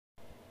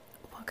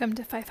Welcome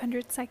to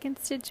 500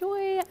 Seconds to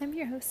Joy. I'm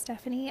your host,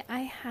 Stephanie. I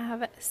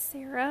have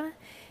Sarah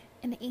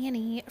and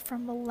Annie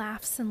from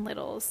Laughs and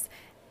Littles.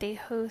 They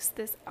host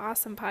this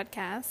awesome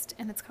podcast,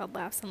 and it's called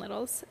Laughs and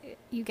Littles.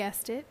 You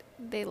guessed it.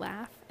 They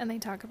laugh, and they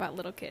talk about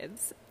little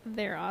kids.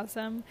 They're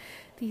awesome.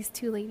 These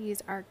two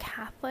ladies are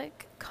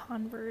Catholic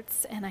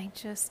converts, and I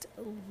just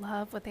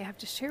love what they have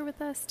to share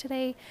with us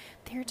today.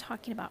 They're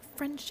talking about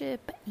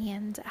friendship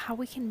and how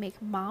we can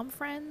make mom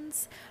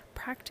friends,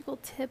 practical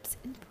tips,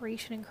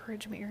 inspiration,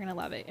 encouragement. You're going to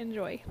love it.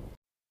 Enjoy.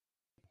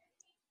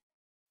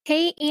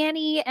 Hey,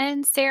 Annie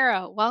and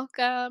Sarah,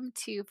 welcome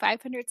to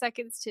 500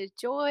 Seconds to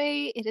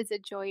Joy. It is a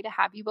joy to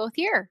have you both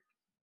here.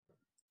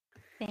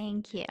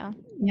 Thank you.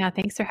 Yeah,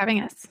 thanks for having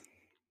us.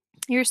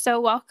 You're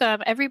so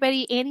welcome.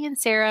 Everybody, Annie and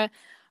Sarah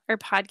are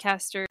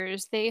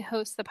podcasters. They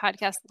host the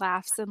podcast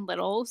Laughs and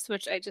Littles,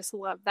 which I just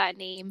love that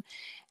name.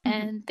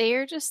 And they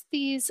are just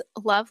these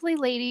lovely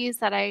ladies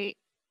that I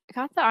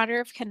got the honor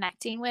of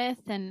connecting with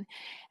and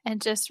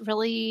just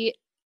really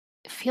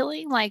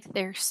feeling like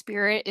their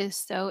spirit is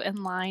so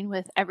in line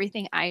with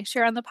everything I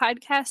share on the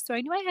podcast. So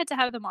I knew I had to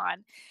have them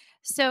on.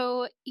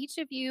 So each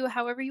of you,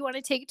 however you want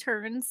to take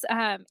turns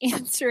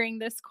answering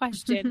this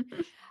question,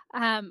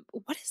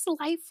 what does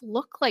life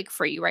look like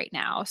for you right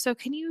now? So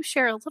can you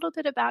share a little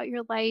bit about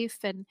your life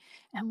and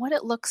what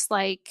it looks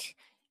like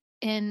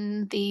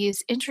in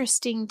these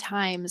interesting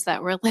times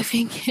that we're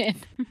living in?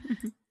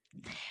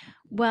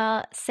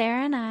 Well,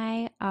 Sarah and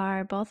I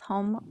are both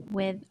home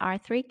with our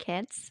three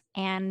kids,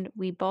 and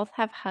we both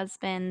have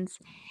husbands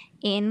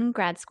in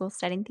grad school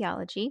studying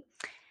theology.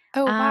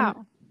 Oh,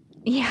 wow.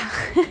 Yeah.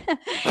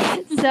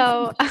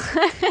 So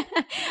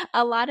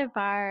a lot of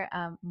our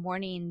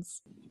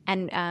mornings,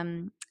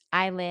 and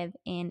I live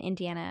in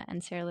Indiana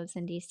and Sarah lives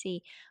in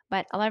DC,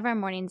 but a lot of our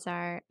mornings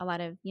are a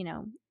lot of,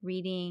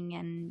 reading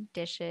and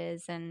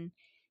dishes and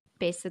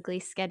basically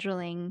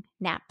scheduling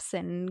naps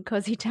and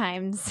cozy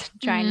times,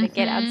 trying to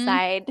get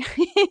outside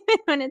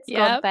when it's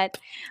cold. But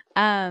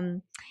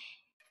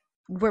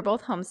we're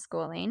both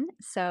homeschooling.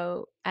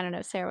 So I don't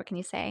know, Sarah, what can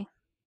you say?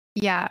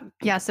 Yeah.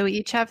 So we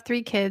each have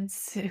three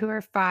kids who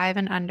are 5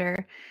 and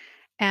under.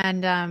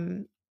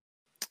 And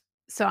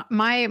so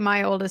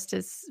my oldest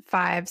is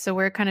 5. So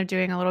we're kind of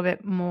doing a little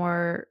bit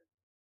more.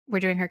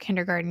 We're doing her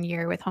kindergarten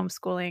year with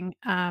homeschooling.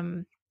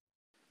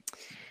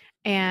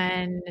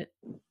 And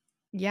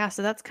yeah,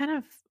 so that's kind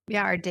of,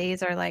 our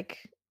days are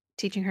like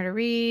teaching her to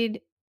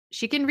read.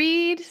 She can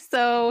read,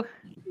 so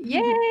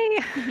yay!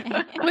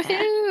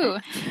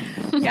 Woohoo!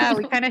 Yeah,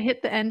 we kind of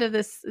hit the end of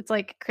this. It's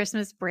like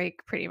Christmas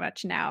break pretty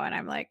much now, and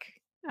I'm like,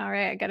 all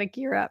right, I got to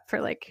gear up for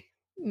like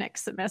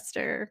next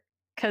semester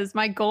because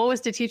my goal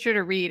was to teach her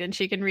to read, and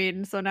she can read,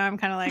 and so now I'm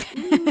kind of like,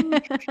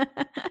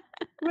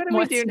 what do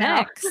we do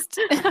next?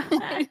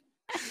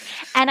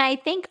 And I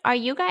think, are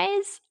you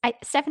guys,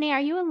 Stephanie, are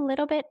you a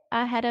little bit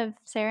ahead of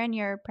Sarah in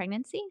your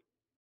pregnancy?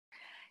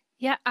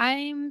 Yeah,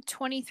 I'm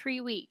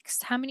 23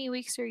 weeks. How many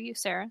weeks are you,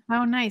 Sarah?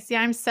 Oh, nice.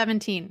 Yeah, I'm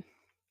 17.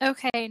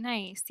 Okay,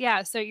 nice.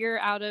 Yeah, so you're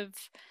out of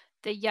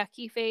the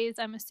yucky phase,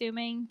 I'm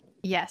assuming?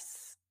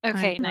 Yes.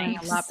 Okay, I'm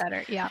nice. a lot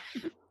better. Yeah.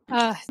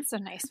 It's so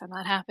nice when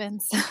that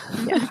happens.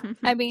 Yeah.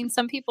 I mean,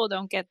 some people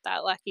don't get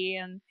that lucky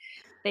and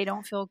they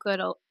don't feel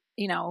good, a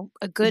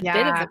good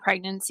bit of the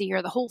pregnancy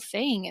or the whole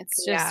thing.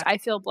 It's just, I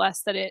feel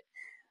blessed that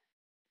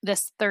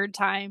this third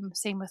time,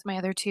 same with my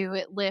other two,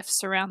 it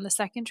lifts around the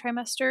second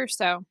trimester.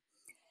 So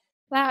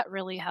that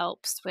really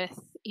helps with,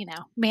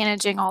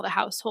 managing all the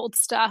household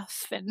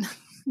stuff and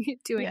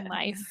doing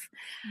life.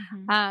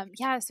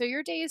 So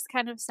your days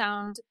kind of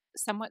sound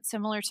somewhat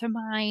similar to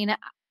mine.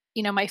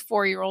 My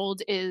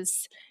 4-year-old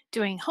is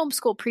doing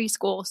homeschool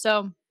preschool.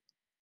 So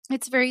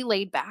it's very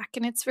laid back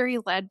and it's very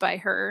led by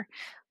her.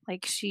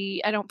 Like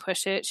I don't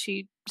push it.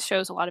 She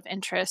shows a lot of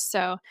interest.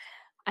 So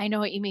I know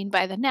what you mean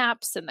by the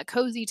naps and the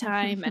cozy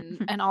time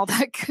and all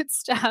that good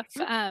stuff.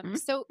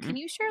 So can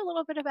you share a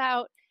little bit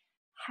about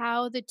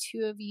how the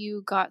two of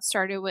you got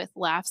started with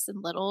Laughs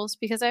and Littles?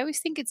 Because I always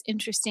think it's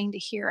interesting to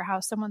hear how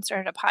someone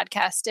started a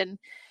podcast and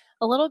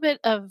a little bit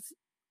of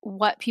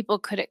what people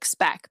could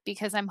expect,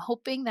 because I'm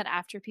hoping that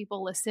after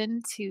people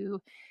listen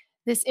to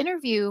this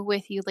interview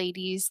with you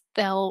ladies,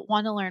 they'll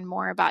want to learn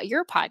more about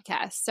your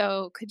podcast.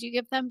 So could you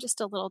give them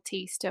just a little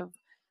taste of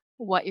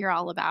what you're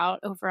all about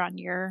over on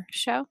your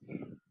show?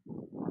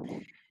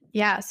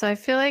 Yeah. So I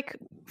feel like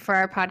for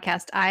our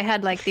podcast, I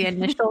had like the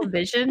initial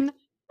vision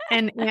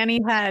and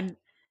Annie had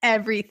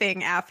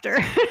everything after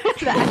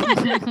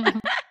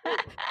that.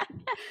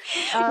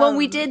 Well,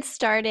 we did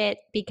start it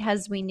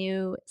because we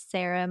knew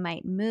Sarah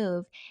might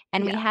move.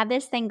 And we had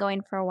this thing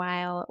going for a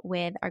while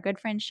with our good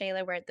friend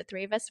Shayla, where the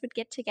three of us would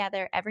get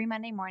together every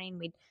Monday morning.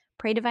 We'd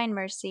pray Divine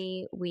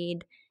Mercy.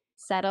 We'd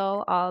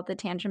settle all the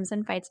tantrums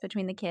and fights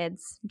between the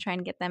kids and try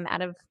and get them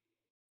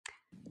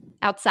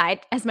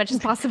outside as much as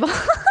possible.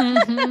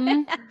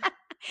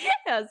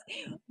 That was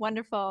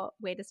wonderful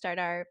way to start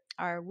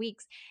our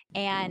weeks.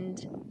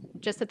 And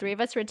just the three of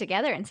us were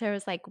together. And Sarah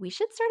was like, we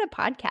should start a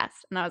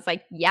podcast. And I was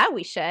like, yeah,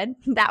 we should.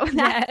 That was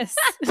Yes.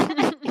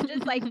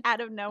 just like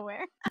out of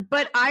nowhere.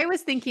 But I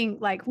was thinking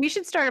like we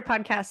should start a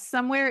podcast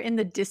somewhere in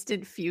the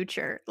distant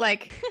future.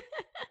 Like,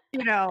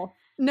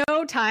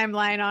 no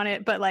timeline on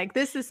it, but like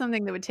this is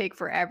something that would take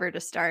forever to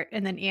start.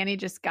 And then Annie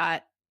just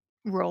got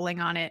rolling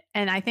on it.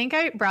 And I think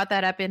I brought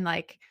that up in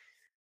like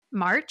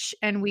March,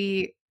 and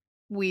we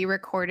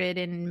recorded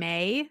in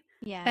May.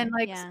 Yeah. And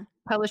like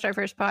published our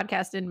first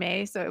podcast in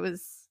May. So it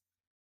was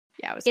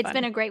it's fun.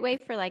 been a great way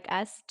for like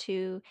us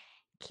to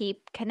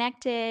keep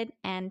connected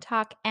and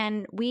talk.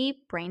 And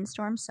we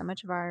brainstorm so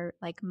much of our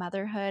like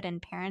motherhood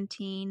and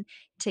parenting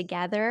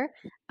together,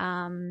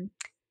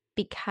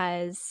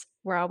 because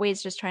we're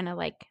always just trying to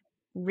like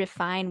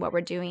refine what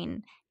we're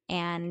doing.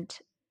 And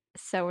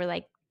so we're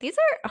like, these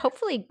are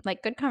hopefully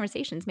like good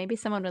conversations. Maybe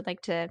someone would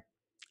like to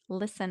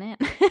listen in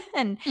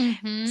and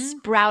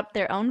sprout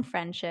their own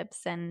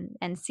friendships and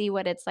see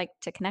what it's like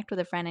to connect with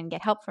a friend and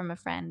get help from a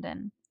friend.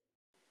 And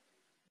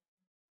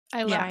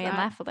I love that. And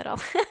laugh a little.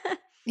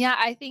 Yeah,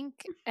 I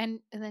think, and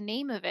the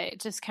name of it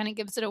just kind of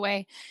gives it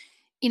away.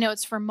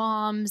 It's for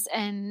moms,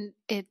 and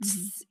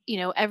it's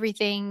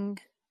everything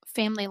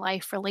family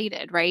life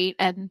related, right?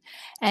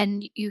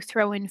 And you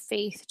throw in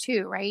faith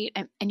too, right?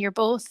 And you're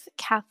both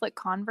Catholic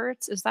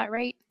converts, is that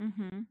right?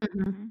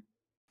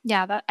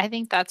 Yeah, I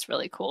think that's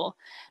really cool,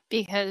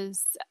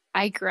 because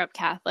I grew up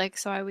Catholic,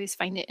 so I always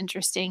find it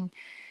interesting.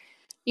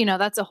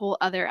 That's a whole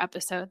other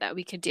episode that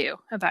we could do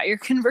about your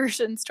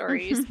conversion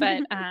stories.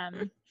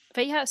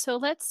 But yeah, so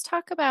let's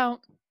talk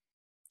about,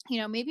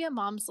 maybe a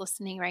mom's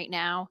listening right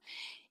now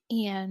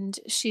and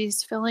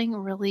she's feeling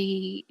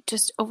really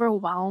just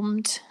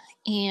overwhelmed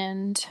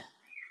and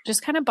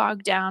just kind of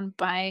bogged down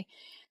by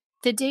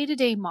the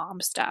day-to-day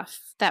mom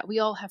stuff that we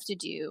all have to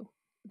do,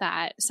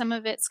 that some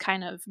of it's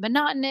kind of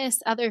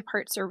monotonous, other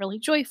parts are really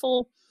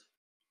joyful.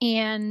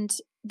 And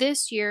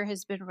this year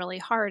has been really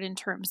hard in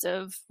terms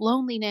of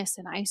loneliness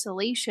and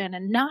isolation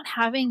and not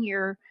having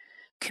your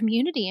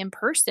community in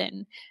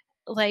person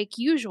like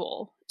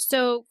usual.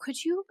 So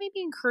could you maybe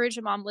encourage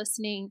a mom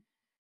listening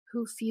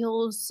who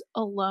feels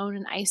alone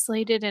and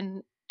isolated,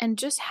 and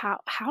just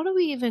how do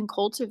we even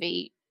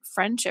cultivate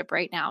friendship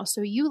right now?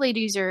 So you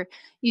ladies are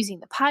using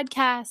the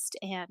podcast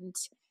and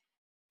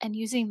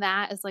using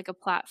that as like a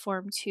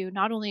platform to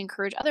not only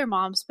encourage other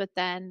moms, but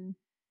then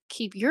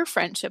keep your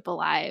friendship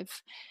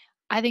alive.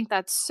 I think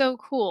that's so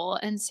cool.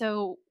 And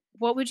so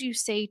what would you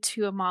say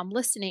to a mom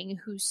listening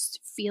who's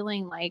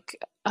feeling like,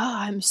 oh,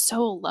 I'm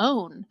so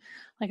alone?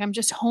 Like I'm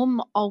just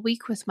home all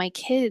week with my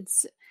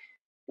kids.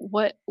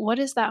 What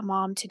is that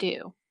mom to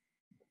do?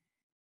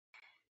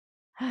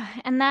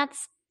 And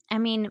that's,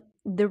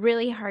 the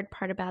really hard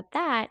part about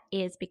that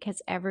is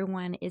because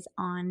everyone is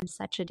on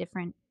such a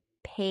different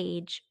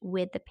page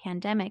with the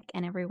pandemic,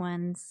 and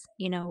everyone's,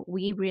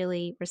 we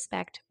really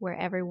respect where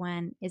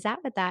everyone is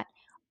at with that.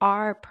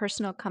 Our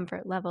personal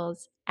comfort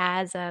levels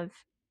as of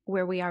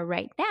where we are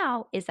right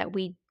now is that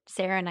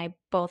Sarah and I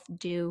both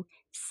do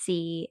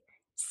see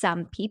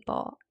some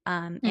people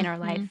in our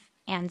life.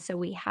 And so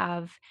we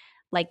have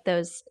like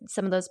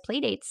some of those play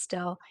dates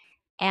still.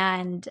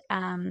 And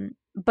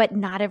but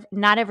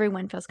not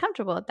everyone feels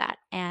comfortable with that,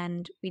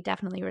 and we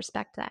definitely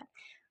respect that.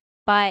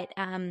 But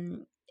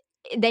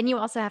then you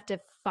also have to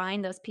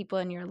find those people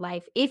in your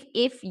life.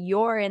 If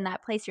you're in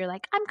that place, you're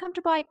like, I'm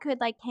comfortable, I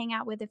could like hang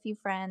out with a few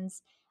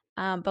friends,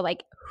 but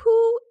like,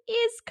 who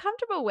is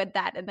comfortable with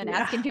that? And then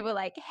asking people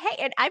like,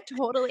 hey, and I've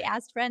totally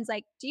asked friends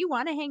like, do you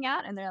want to hang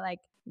out? And they're like,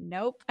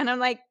 nope. And I'm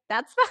like,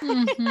 that's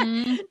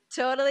fine.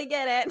 Totally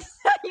get it.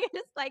 So you're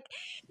just like,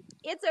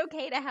 it's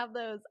okay to have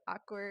those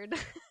awkward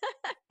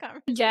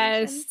conversations.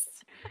 Yes.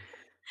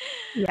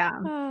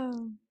 Yeah.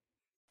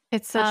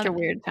 It's such a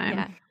weird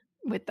time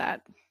with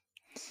that.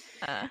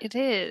 It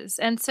is.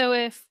 And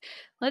so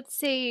let's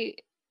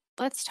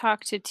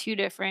talk to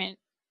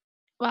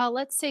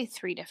let's say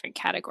three different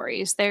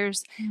categories.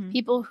 There's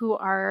people who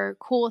are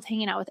cool with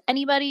hanging out with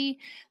anybody.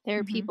 There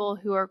are people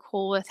who are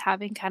cool with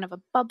having kind of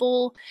a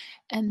bubble.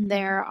 And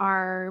there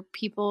are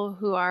people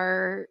who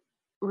are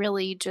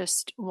really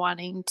just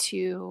wanting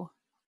to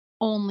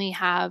only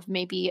have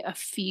maybe a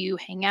few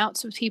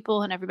hangouts with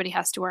people and everybody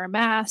has to wear a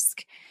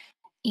mask.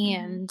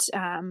 And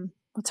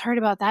what's hard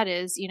about that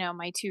is,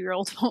 my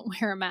 2-year-old won't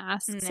wear a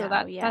mask. So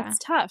that's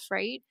tough,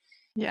 right?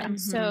 Yeah.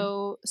 And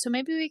so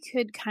maybe we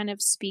could kind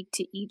of speak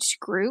to each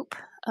group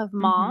of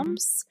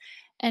moms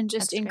and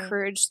just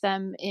encourage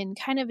them in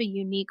kind of a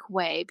unique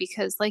way,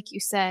 because like you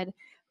said,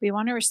 we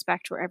want to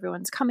respect where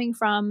everyone's coming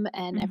from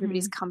and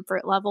everybody's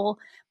comfort level,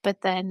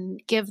 but then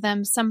give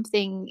them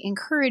something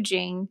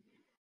encouraging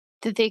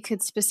that they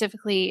could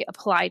specifically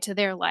apply to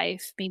their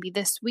life maybe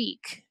this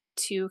week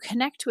to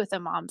connect with a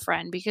mom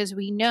friend, because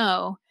we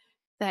know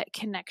that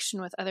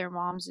connection with other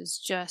moms is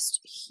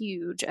just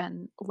huge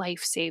and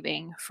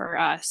life-saving for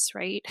us,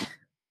 right?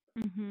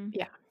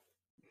 Yeah.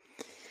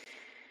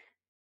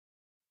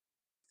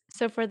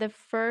 So for the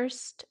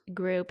first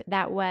group,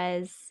 that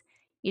was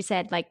you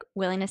said like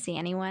willing to see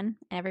anyone,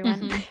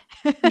 everyone.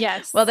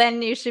 Yes. Well,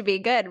 then you should be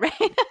good, right?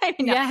 I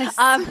mean, yes.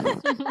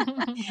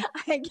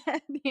 I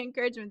get the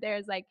encouragement there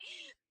is like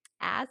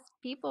ask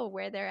people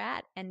where they're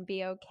at and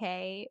be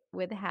okay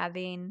with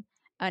having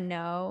a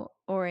no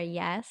or a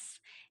yes.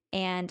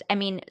 And I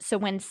mean, so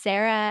when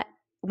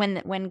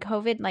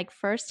COVID like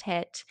first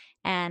hit,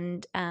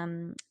 and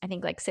I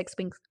think like 6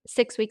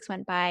 weeks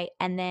went by,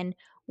 and then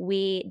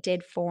we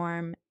did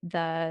form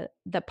the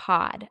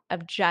pod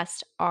of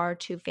just our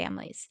two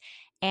families.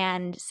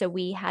 And so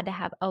we had to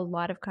have a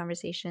lot of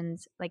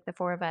conversations, like the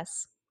four of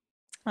us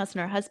and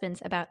our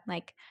husbands, about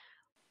like,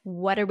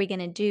 what are we going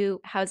to do?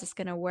 How is this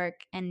going to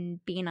work?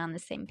 And being on the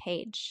same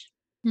page.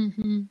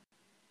 Mm-hmm.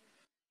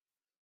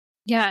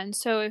 Yeah. And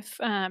so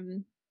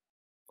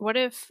what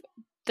if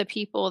the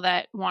people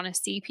that want to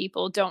see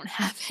people don't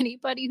have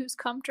anybody who's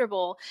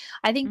comfortable?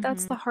 I think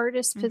that's the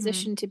hardest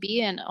position to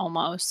be in,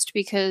 almost,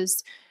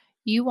 because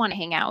you want to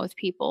hang out with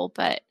people,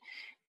 but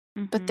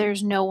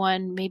there's no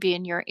one maybe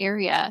in your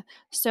area.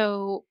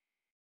 So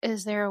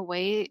is there a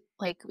way,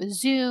 like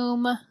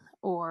Zoom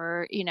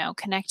or,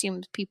 connecting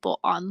with people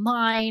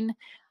online?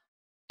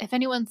 If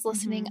anyone's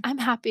listening, I'm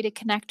happy to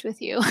connect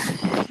with you.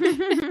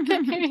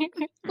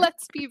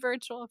 Let's be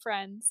virtual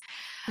friends.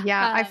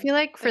 Yeah, I feel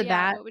like for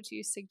that, what would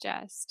you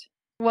suggest?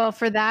 Well,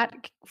 for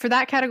that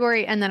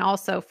category, and then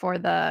also for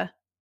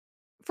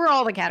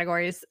all the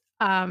categories,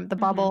 the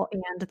bubble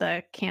and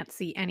the can't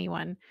see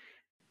anyone,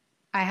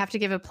 I have to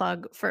give a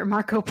plug for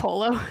Marco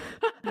Polo.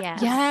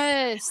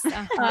 Yes.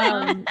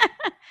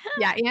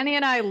 Yeah, Annie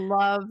and I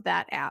love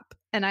that app.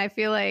 And I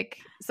feel like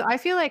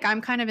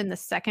I'm kind of in the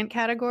second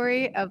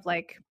category of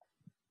like,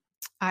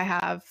 I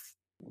have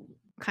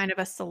kind of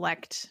a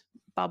select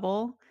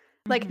bubble.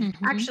 Like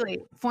actually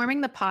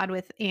forming the pod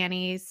with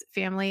Annie's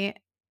family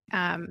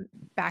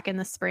back in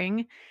the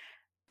spring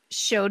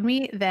showed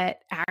me that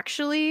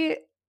actually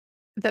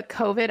the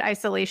COVID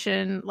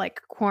isolation,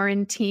 like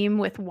quarantine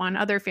with one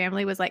other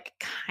family, was like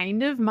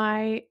kind of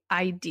my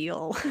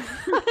ideal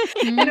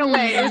in a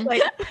way. It was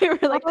like, we were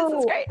like, this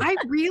is great. I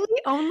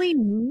really only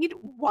need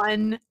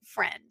one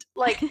friend.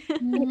 Like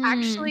it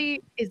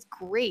actually is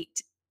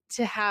great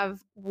to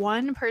have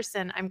one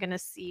person I'm going to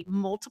see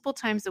multiple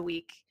times a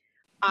week.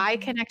 I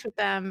connect with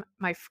them.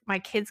 My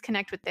kids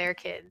connect with their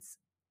kids.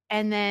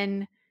 And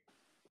then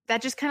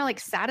that just kind of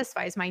like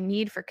satisfies my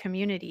need for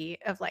community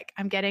of like,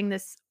 I'm getting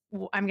this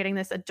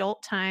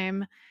adult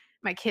time.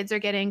 My kids are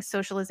getting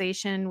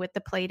socialization with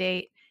the play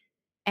date.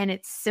 And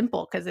it's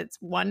simple because it's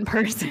one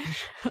person.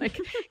 Like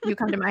you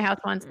come to my house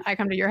once, I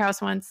come to your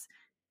house once,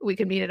 we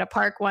could meet at a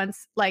park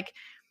once. Like,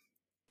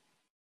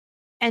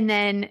 and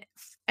then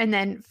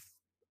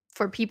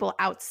for people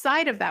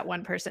outside of that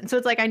one person. So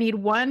it's like, I need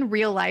one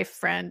real life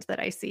friend that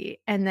I see.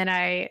 And then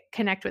I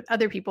connect with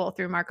other people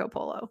through Marco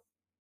Polo.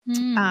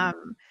 I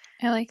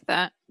like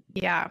that.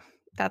 Yeah.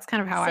 That's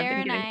kind of how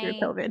I've been getting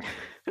through COVID.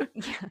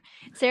 Yeah.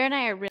 Sarah and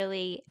I are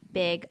really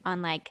big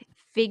on like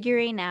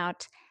figuring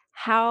out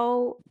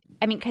how,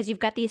 I mean, because you've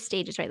got these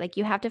stages, right? Like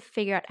you have to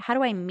figure out, how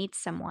do I meet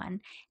someone?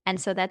 And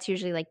so that's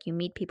usually like you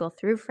meet people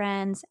through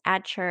friends,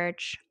 at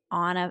church,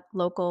 on a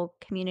local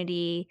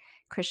community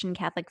Christian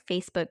Catholic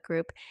Facebook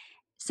group.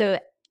 So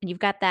you've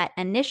got that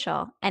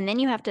initial, and then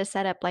you have to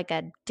set up like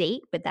a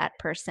date with that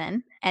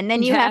person. And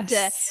then you have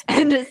to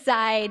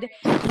decide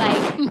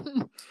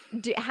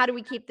like, how do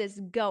we keep this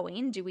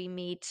going? Do we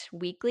meet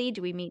weekly?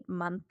 Do we meet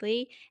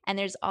monthly? And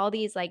there's all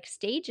these like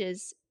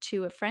stages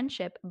to a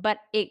friendship, but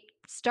it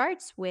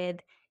starts with,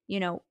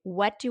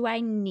 what do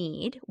I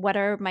need? What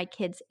are my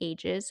kids'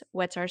 ages?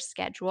 What's our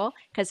schedule?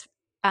 Because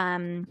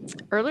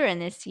earlier in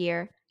this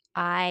year,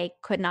 I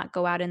could not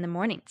go out in the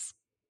mornings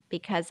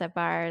because of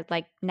our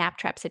like nap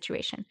trap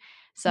situation.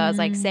 So I was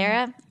like,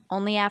 Sarah,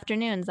 only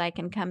afternoons I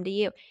can come to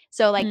you.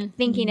 So like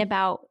thinking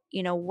about,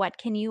 what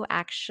can you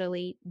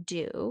actually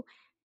do?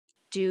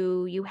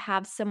 Do you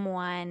have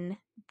someone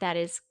that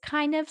is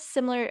kind of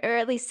similar, or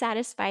at least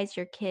satisfies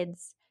your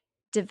kids'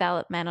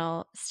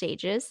 developmental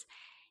stages?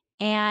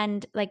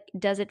 And like,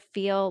 does it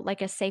feel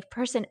like a safe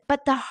person?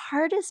 But the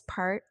hardest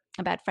part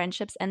about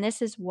friendships, and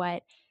this is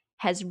what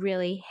has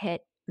really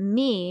hit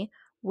me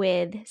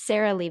with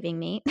Sarah leaving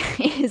me,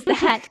 is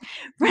that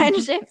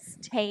friendships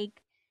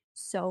take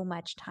so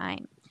much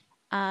time.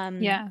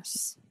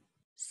 Yes.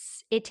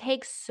 It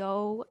takes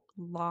so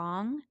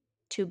long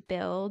to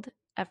build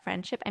a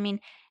friendship. I mean,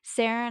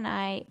 Sarah and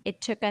I,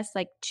 it took us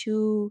like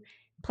 2+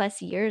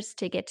 years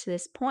to get to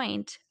this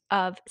point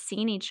of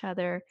seeing each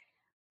other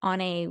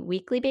on a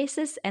weekly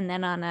basis, and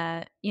then on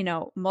a,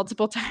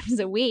 multiple times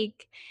a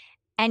week.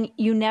 And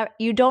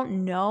you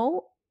don't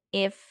know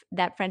if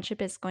that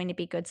friendship is going to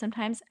be good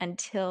sometimes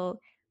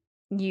until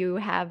you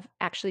have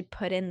actually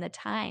put in the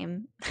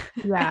time.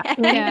 Yeah.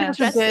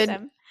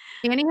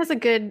 Annie has a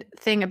good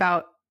thing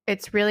about,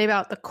 it's really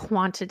about the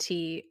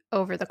quantity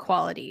over the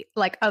quality,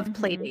 like of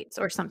play dates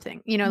or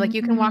something. Like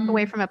you can walk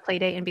away from a play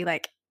date and be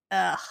like,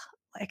 ugh,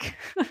 like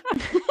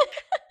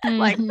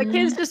like the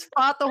kids just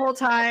fought the whole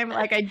time.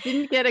 Like I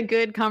didn't get a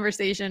good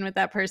conversation with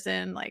that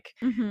person. Like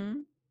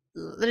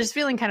they're just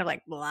feeling kind of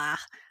like blah.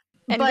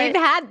 And we've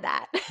had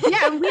that.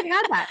 Yeah, and we've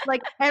had that.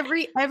 Like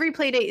every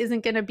play date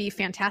isn't going to be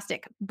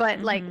fantastic, but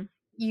like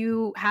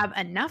you have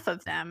enough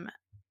of them,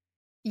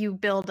 you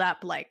build up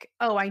like,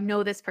 oh, I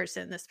know this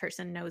person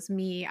knows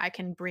me. I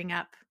can bring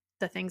up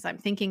the things I'm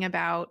thinking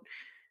about.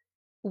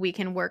 We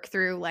can work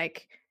through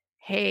like,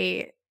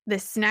 hey,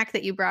 this snack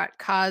that you brought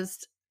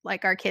caused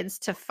like our kids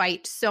to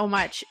fight so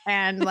much,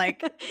 and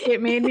like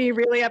it made me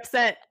really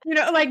upset. You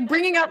know, like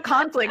bringing up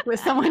conflict with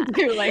someone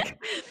too.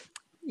 Like,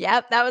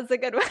 yep, that was a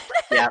good one.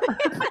 Yep.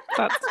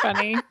 That's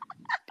funny.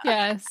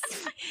 Yes.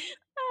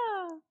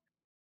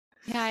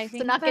 Yeah, I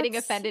think so not getting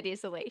offended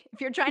easily.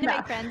 If you're trying to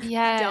make friends,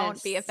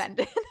 don't be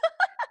offended.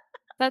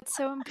 That's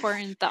so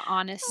important. The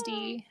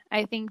honesty.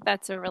 I think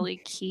that's a really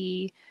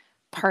key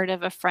part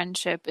of a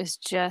friendship, is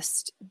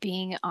just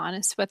being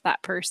honest with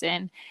that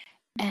person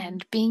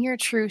and being your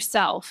true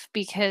self.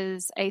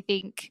 Because I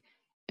think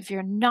if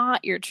you're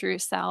not your true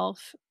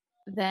self,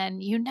 then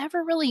you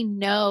never really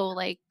know,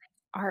 like,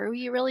 are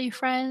we really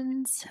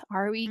friends?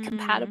 Are we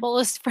compatible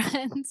as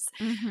friends?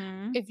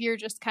 If you're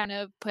just kind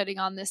of putting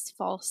on this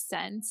false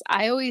sense.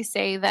 I always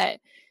say that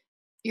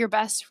your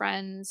best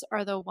friends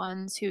are the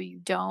ones who you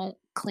don't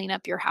clean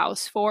up your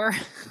house for.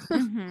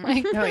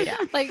 Like,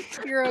 like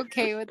you're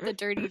okay with the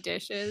dirty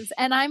dishes.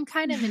 And I'm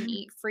kind of a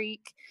neat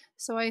freak,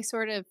 so I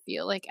sort of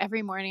feel like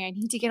every morning I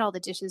need to get all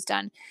the dishes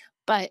done.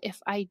 But if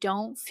I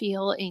don't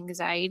feel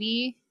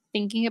anxiety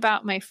thinking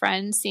about my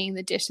friends seeing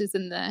the dishes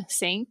in the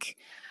sink,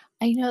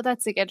 I know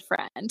that's a good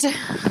friend.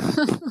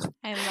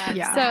 I love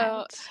that.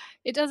 So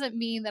it doesn't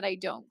mean that I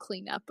don't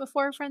clean up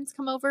before friends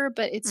come over,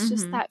 but it's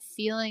just that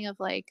feeling of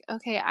like,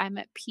 okay, I'm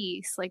at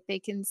peace. Like they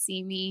can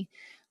see me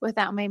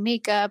without my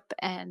makeup.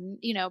 And,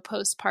 you know,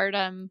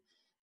 postpartum,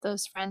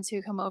 those friends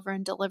who come over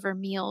and deliver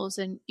meals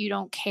and you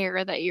don't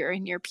care that you're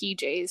in your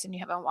PJs and you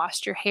haven't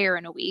washed your hair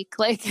in a week.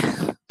 Like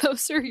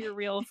those are your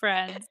real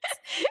friends.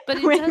 But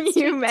it when does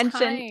you take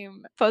mentioned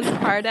time.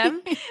 Postpartum,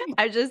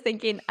 I was just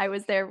thinking I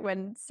was there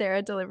when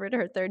Sarah delivered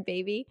her third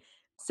baby.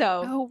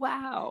 So oh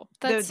wow,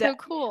 that's so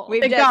cool.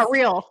 It got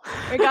real.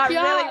 It got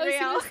yeah, really I was real.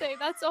 gonna say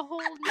that's a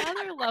whole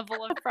nother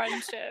level of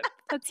friendship.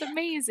 That's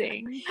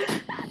amazing.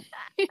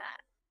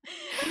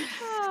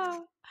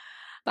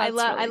 I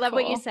love really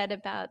what you cool. said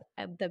about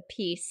the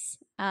peace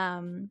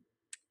and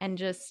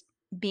just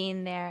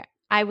being there.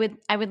 I would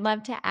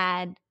love to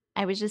add,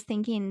 I was just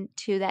thinking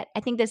too that I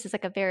think this is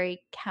like a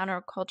very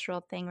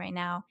countercultural thing right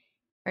now,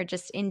 or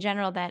just in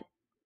general, that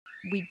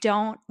we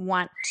don't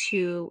want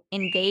to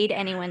invade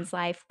anyone's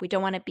life. We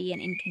don't want to be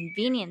an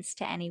inconvenience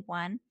to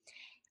anyone,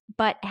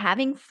 but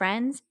having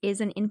friends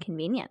is an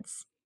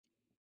inconvenience.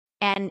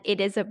 And it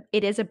is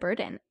a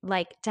burden.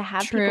 Like to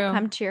have people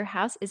come to your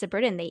house is a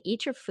burden. They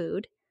eat your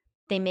food.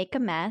 They make a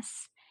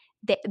mess.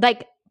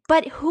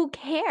 But who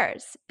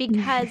cares?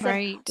 Because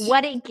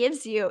what it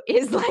gives you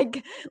is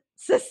like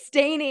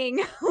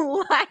sustaining,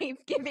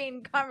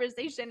 life-giving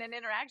conversation and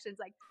interactions.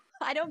 Like,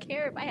 I don't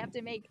care if I have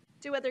to make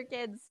 2 other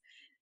kids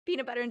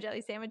peanut butter and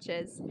jelly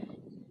sandwiches.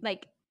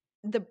 Like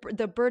the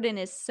burden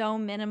is so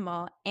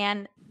minimal.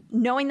 And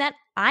knowing that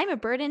I'm a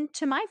burden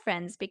to my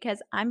friends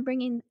because I'm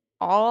bringing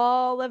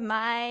all of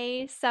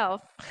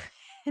myself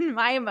and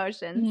my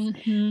emotions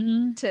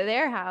to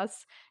their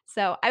house.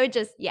 So I would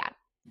just,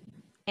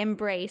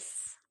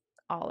 embrace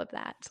all of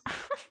that.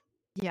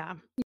 Yeah.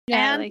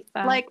 Yeah, and I like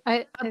that. Like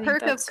I a think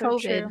perk of that's so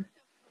COVID, true.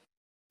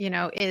 you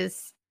know,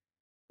 is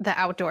the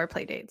outdoor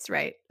play dates,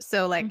 right?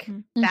 So like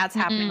that's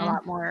happening a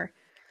lot more.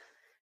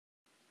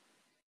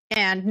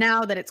 And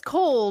now that it's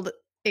cold,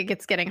 it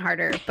gets getting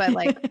harder, but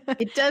like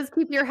it does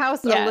keep your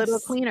house a little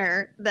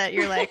cleaner, that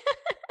you're like,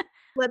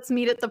 let's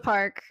meet at the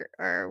park,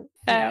 or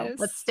you know,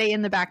 let's stay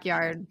in the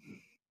backyard,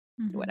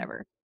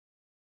 whatever.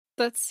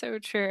 That's so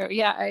true.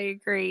 Yeah, I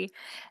agree.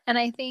 And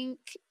I think,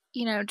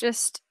 you know,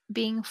 just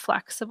being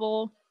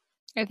flexible,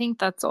 I think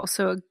that's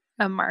also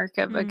a mark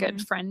of a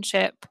good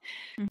friendship.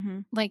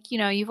 Like, you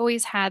know, you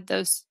always have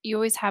those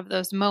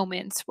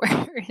moments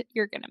where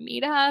you're going to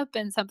meet up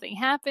and something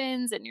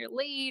happens and you're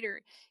late,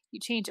 or you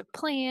change of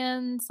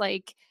plans.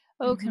 Like,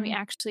 oh, can we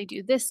actually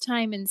do this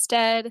time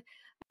instead?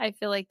 I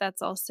feel like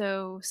that's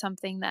also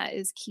something that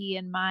is key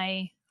in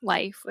my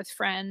life with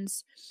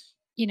friends.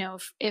 You know,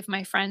 if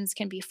my friends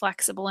can be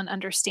flexible and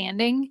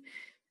understanding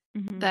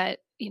that,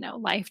 you know,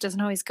 life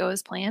doesn't always go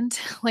as planned.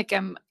 Like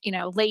I'm, you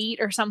know, late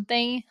or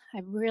something.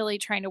 I'm really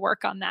trying to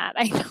work on that.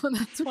 I know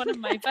that's one of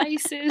my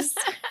vices.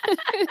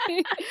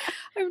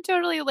 I'm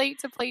totally late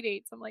to play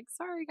dates. I'm like,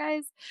 sorry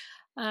guys.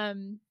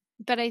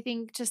 But I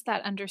think just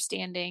that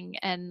understanding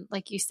and,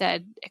 like you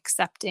said,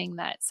 accepting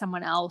that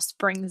someone else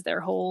brings their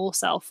whole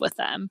self with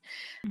them.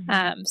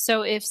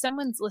 So if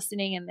someone's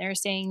listening and they're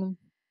saying,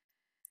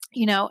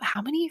 you know,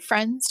 how many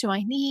friends do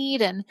I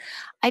need? And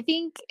I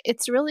think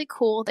it's really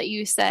cool that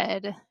you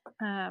said,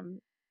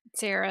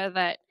 Sarah,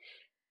 that,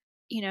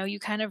 you know, you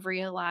kind of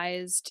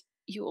realized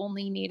you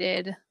only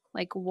needed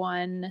like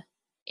one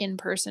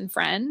in-person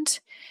friend.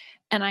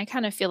 And I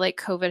kind of feel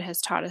like COVID has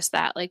taught us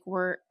that, like,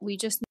 we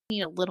just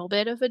need a little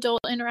bit of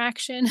adult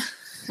interaction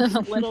and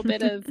a little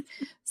bit of,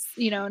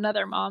 you know,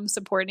 another mom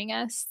supporting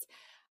us.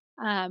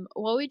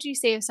 What would you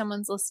say if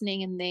someone's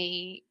listening and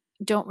they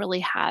don't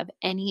really have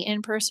any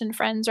in-person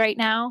friends right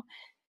now?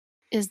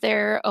 Is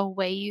there a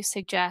way you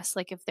suggest,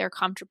 like if they're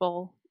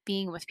comfortable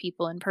being with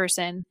people in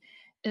person,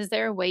 is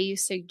there a way you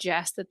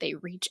suggest that they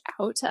reach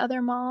out to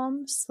other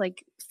moms,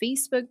 like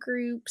Facebook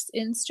groups,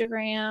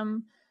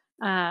 Instagram?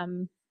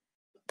 Um,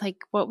 like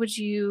what would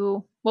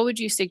you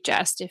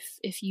suggest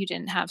if you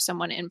didn't have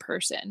someone in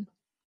person?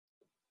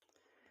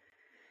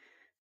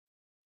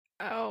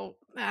 Oh,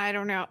 I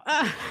don't know.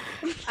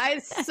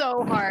 It's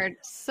so hard,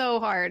 so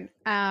hard.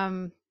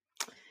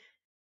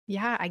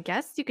 Yeah, I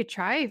guess you could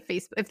try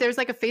Facebook if there's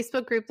like a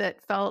Facebook group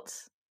that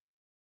felt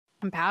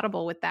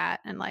compatible with that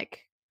and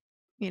like,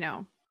 you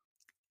know,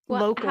 Well,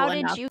 how local did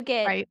enough, you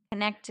get right?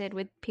 connected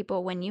with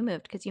people when you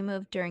moved? Because you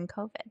moved during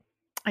COVID.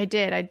 I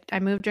did. I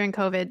moved during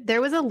COVID.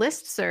 There was a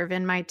listserv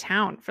in my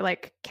town for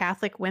like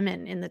Catholic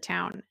women in the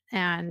town.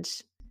 And,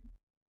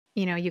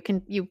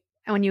 you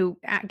when you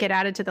get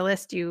added to the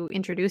list, you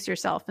introduce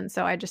yourself. And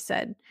so I just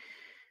said,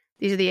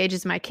 these are the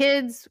ages of my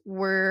kids.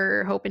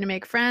 We're hoping to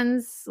make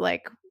friends.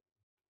 Like,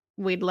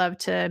 we'd love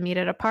to meet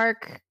at a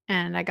park.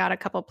 And I got a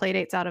couple play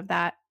dates out of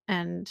that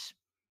and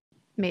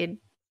made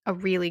a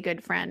really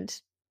good friend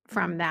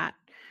from that.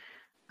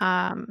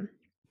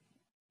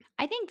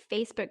 I think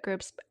Facebook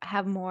groups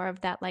have more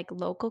of that like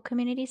local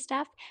community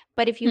stuff.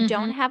 But if you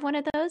don't have one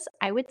of those,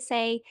 I would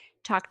say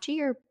talk to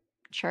your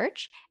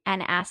church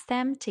and ask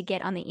them to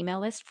get on the email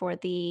list for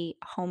the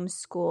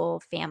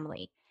homeschool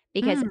family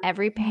because Mm,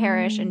 every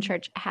parish and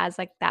church has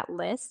like that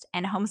list,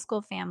 and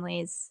homeschool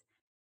families,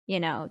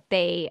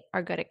 they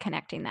are good at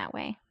connecting that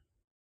way.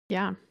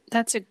 yeah.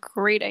 That's a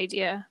great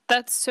idea.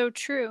 That's so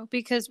true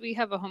because we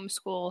have a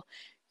homeschool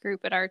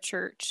group at our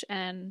church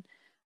and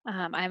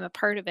I'm a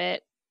part of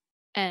it.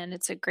 And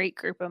it's a great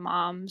group of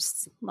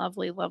moms,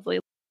 lovely, lovely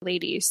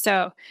ladies.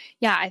 So,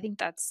 yeah, I think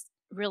that's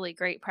really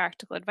great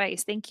practical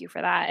advice. Thank you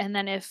for that. And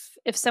then if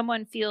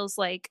someone feels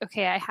like,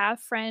 okay, I have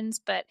friends,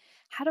 but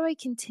how do I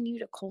continue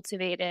to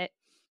cultivate it?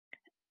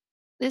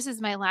 This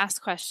is my last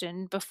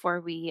question before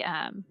we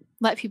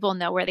let people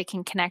know where they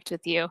can connect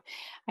with you.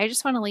 I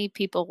just want to leave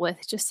people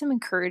with just some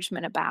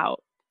encouragement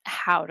about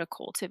how to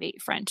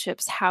cultivate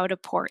friendships, how to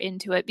pour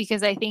into it,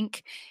 because I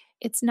think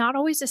it's not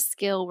always a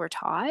skill we're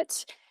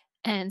taught,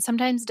 and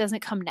sometimes it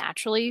doesn't come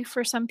naturally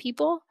for some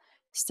people.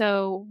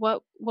 So,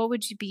 what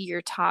would you be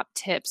your top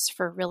tips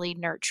for really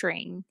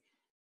nurturing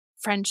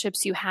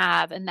friendships you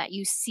have and that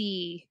you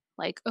see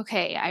like,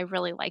 okay, I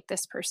really like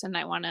this person.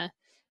 I want to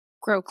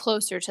grow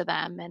closer to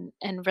them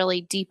and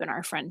really deepen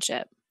our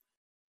friendship.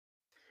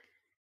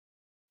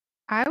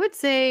 I would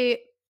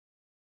say,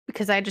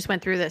 because I just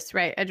went through this,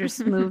 right? I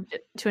just moved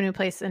to a new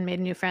place and made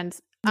new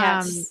friends.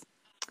 Yes.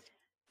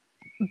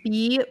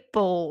 Be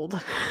bold.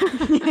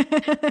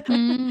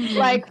 Mm,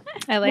 Like,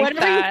 I like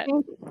that.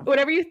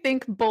 Whatever you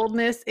think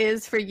boldness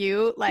is for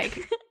you,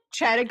 like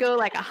try to go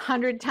like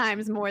 100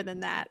 times more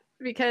than that.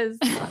 Because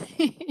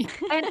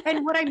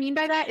and what I mean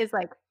by that is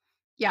like,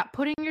 yeah,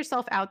 putting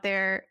yourself out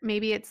there.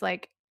 Maybe it's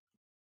like,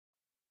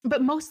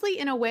 but mostly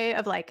in a way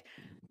of like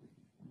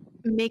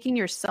making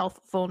yourself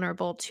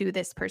vulnerable to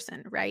this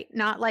person, right?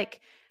 Not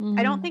like,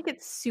 I don't think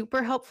it's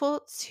super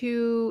helpful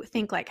to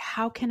think like,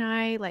 how can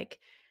I like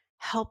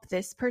help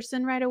this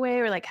person right away?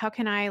 Or like, how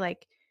can I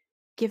like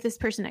give this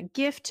person a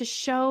gift to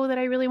show that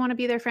I really want to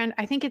be their friend?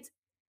 I think it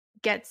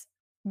gets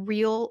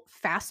real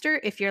faster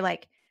if you're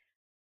like,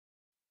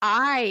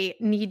 I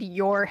need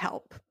your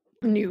help,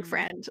 new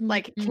friend.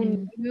 Like,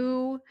 can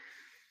you?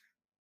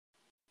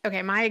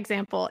 Okay, my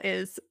example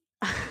is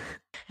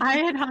I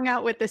had hung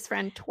out with this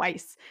friend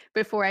twice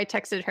before I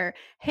texted her,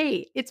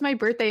 hey, it's my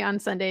birthday on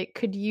Sunday.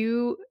 Could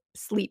you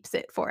sleep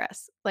sit for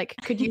us? Like,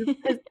 could you?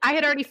 'Cause I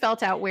had already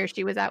felt out where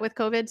she was at with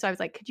COVID. So I was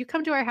like, could you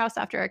come to our house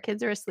after our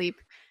kids are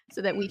asleep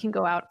so that we can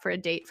go out for a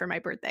date for my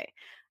birthday?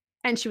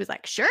 And she was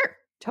like, sure,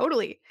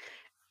 totally.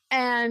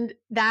 And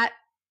that,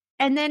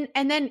 and then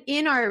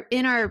in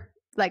our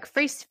like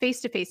face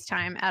to face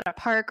time at a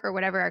park or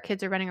whatever, our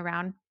kids are running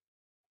around,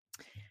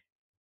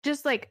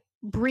 just like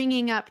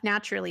bringing up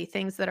naturally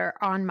things that are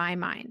on my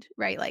mind,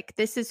 right? Like,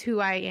 this is who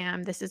I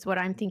am. This is what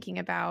I'm thinking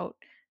about.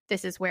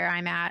 This is where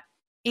I'm at.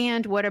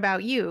 And what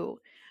about you?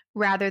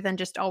 Rather than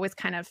just always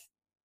kind of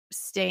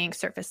staying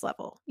surface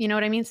level. You know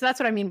what I mean? So that's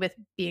what I mean with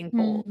being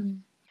bold.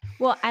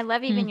 Well, I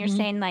love even you're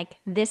saying like,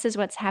 this is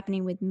what's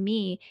happening with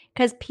me,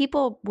 because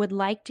people would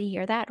like to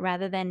hear that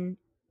rather than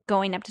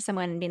going up to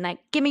someone and being like,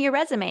 give me your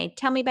resume.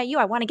 Tell me about you.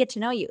 I want to get to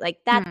know you. Like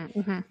that,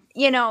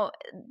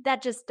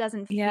 that just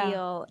doesn't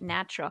feel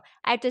natural.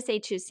 I have to say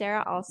too,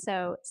 Sarah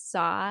also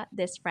saw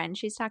this friend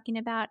she's talking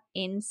about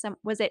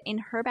was it in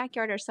her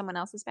backyard or someone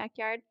else's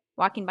backyard?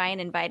 Walking by and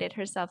invited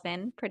herself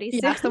in pretty soon.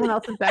 Yeah, someone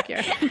else's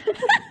backyard.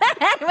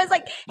 It was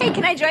like, hey,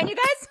 can I join you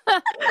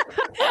guys?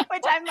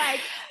 Which I'm like,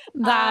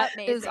 that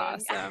is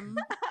awesome.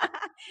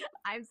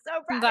 I'm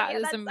so proud that of you.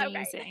 Is That's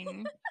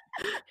amazing.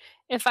 So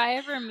if I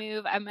ever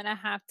move, I'm gonna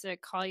have to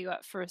call you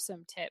up for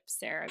some tips,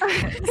 Sarah,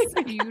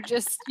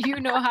 because you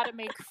know how to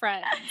make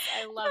friends.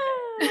 I love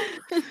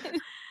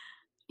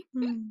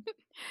it.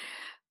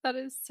 That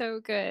is so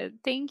good.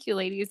 Thank you,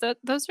 ladies.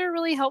 Those are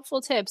really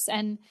helpful tips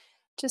and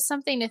just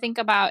something to think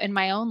about in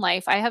my own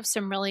life. I have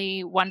some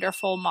really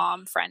wonderful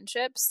mom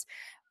friendships,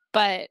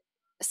 but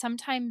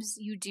sometimes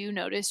you do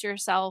notice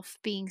yourself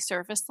being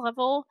surface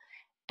level.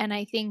 And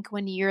I think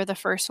when you're the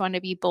first one to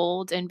be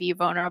bold and be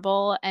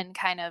vulnerable and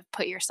kind of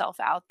put yourself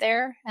out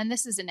there, and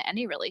this is in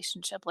any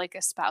relationship, like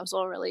a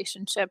spousal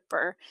relationship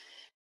or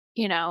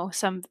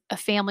a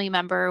family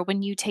member,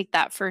 when you take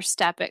that first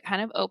step, it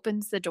kind of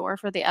opens the door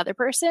for the other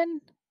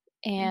person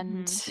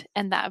and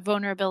that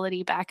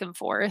vulnerability back and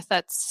forth.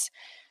 That's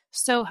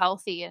so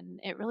healthy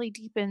and it really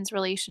deepens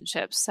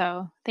relationships.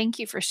 So thank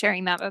you for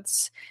sharing that.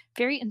 That's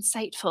very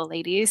insightful,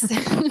 ladies.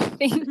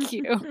 Thank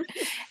you.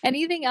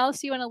 Anything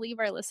else you want to leave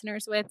our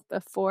listeners with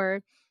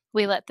before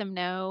we let them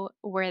know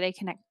where they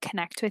can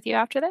connect with you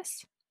after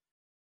this?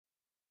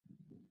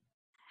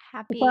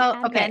 Happy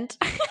Advent.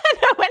 Okay.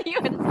 What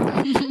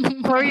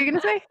were you going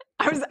to say?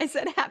 I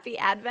said happy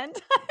Advent.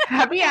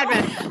 Happy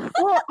Advent.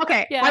 Well,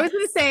 okay. Yeah. I was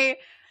going to say,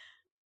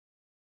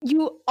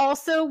 you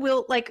also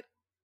will, like,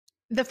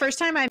 the first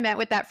time I met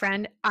with that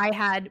friend, I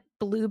had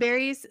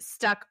blueberries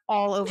stuck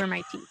all over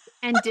my teeth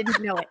and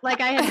didn't know it.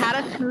 Like, I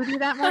had a smoothie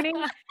that morning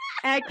and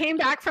I came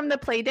back from the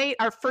play date,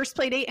 our first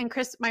play date, and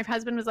Chris, my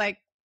husband, was like,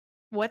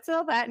 "What's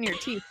all that in your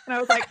teeth?" And I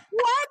was like,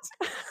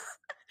 "What?"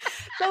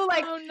 So,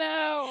 like, oh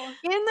no,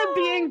 in the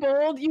being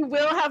bold, you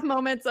will have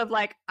moments of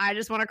like, I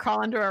just want to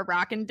crawl under a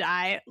rock and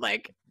die.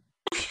 Like,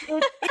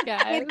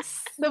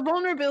 the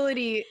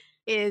vulnerability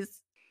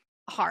is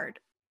hard.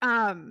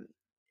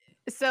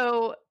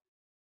 So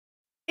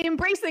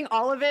embracing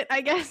all of it,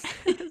 I guess,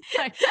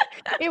 like,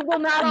 it will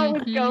not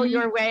always go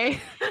your way.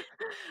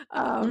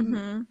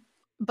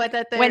 But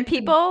that when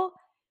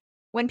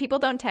people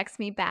don't text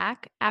me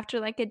back after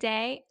like a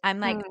day, I'm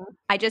like,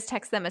 I just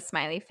text them a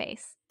smiley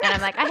face. And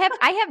I'm like,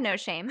 I have no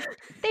shame.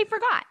 They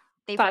forgot.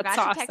 They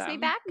forgot to text me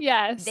back.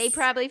 Yes. They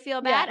probably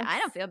feel bad. Yes. I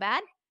don't feel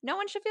bad. No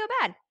one should feel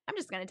bad. I'm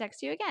just going to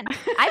text you again.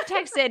 I've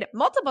texted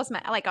multiple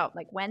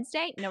like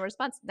Wednesday, no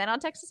response. Then I'll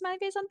text a smiley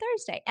face on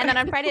Thursday. And then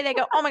on Friday they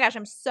go, "Oh my gosh,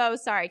 I'm so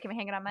sorry. Can we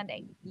hang it on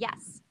Monday?"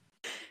 Yes.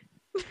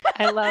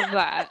 I love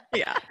that.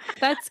 Yeah.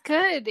 That's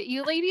good.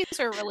 You ladies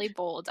are really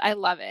bold. I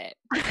love it.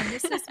 And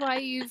this is why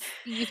you've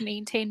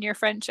maintained your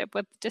friendship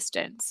with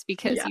distance,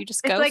 because you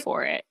just go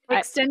for it.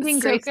 Extending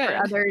grace for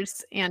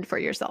others and for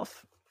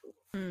yourself.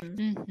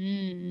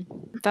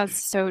 That's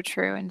so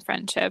true in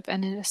friendship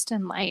and just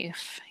in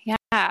life. Yeah.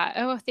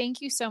 Oh,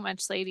 thank you so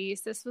much,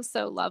 ladies. This was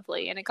so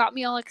lovely. And it got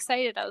me all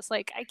excited. I was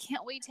like, I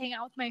can't wait to hang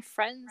out with my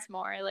friends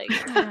more. Like,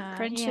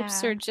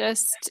 friendships are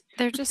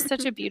they're just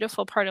such a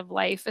beautiful part of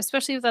life,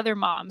 especially with other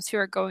moms who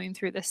are going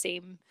through the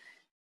same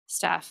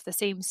stuff, the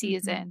same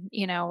season.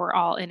 We're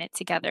all in it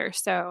together.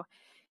 So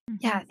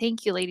yeah,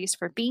 thank you, ladies,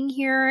 for being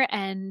here.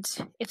 And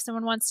if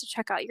someone wants to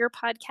check out your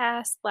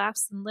podcast,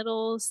 Laughs and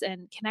Littles,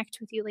 and connect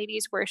with you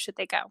ladies, where should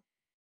they go?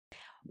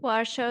 Well,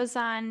 our show's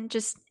on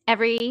just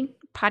every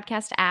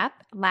podcast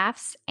app,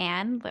 Laughs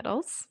and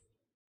Littles.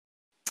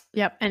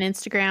 Yep. And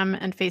Instagram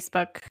and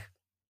Facebook.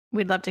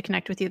 We'd love to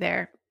connect with you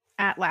there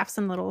at Laughs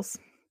and Littles.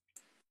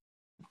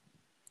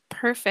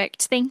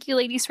 Perfect. Thank you,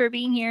 ladies, for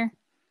being here.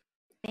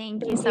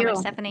 Thank you so much,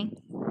 Stephanie.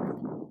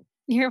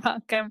 You're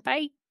welcome.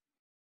 Bye.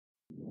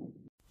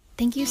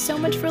 Thank you so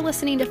much for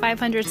listening to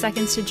 500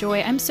 Seconds to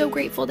Joy. I'm so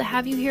grateful to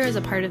have you here as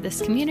a part of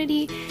this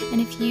community.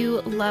 And if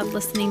you love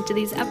listening to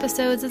these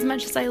episodes as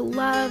much as I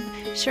love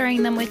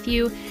sharing them with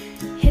you,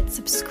 hit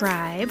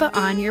subscribe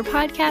on your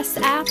podcast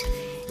app.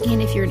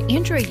 And if you're an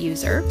Android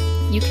user,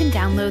 you can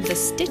download the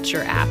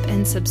Stitcher app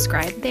and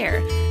subscribe there.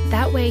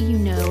 That way you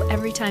know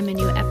every time a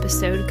new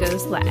episode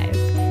goes live.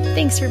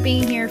 Thanks for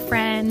being here,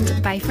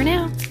 friend. Bye for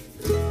now.